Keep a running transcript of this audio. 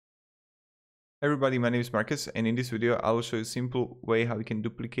Everybody, my name is Marcus, and in this video I will show you a simple way how you can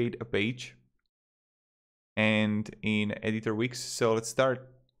duplicate a page and in Editor Wix. So let's start.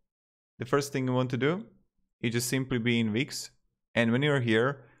 The first thing you want to do is just simply be in Wix, and when you're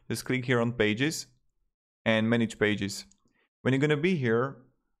here, just click here on Pages and Manage Pages. When you're gonna be here,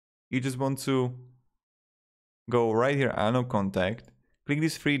 you just want to go right here, Unknown Contact, click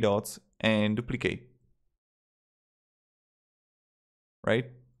these three dots and duplicate. Right?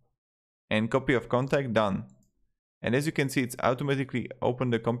 And copy of contact, done. And as you can see, it's automatically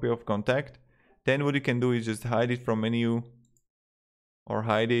opened the copy of contact. Then what you can do is just hide it from menu or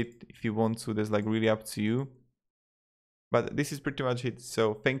hide it if you want to. That's like really up to you. But this is pretty much it.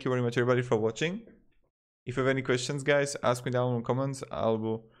 So thank you very much everybody for watching. If you have any questions, guys, ask me down in the comments. I'll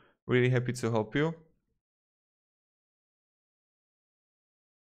be really happy to help you.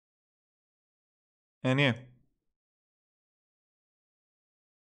 And yeah.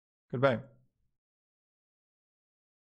 Goodbye.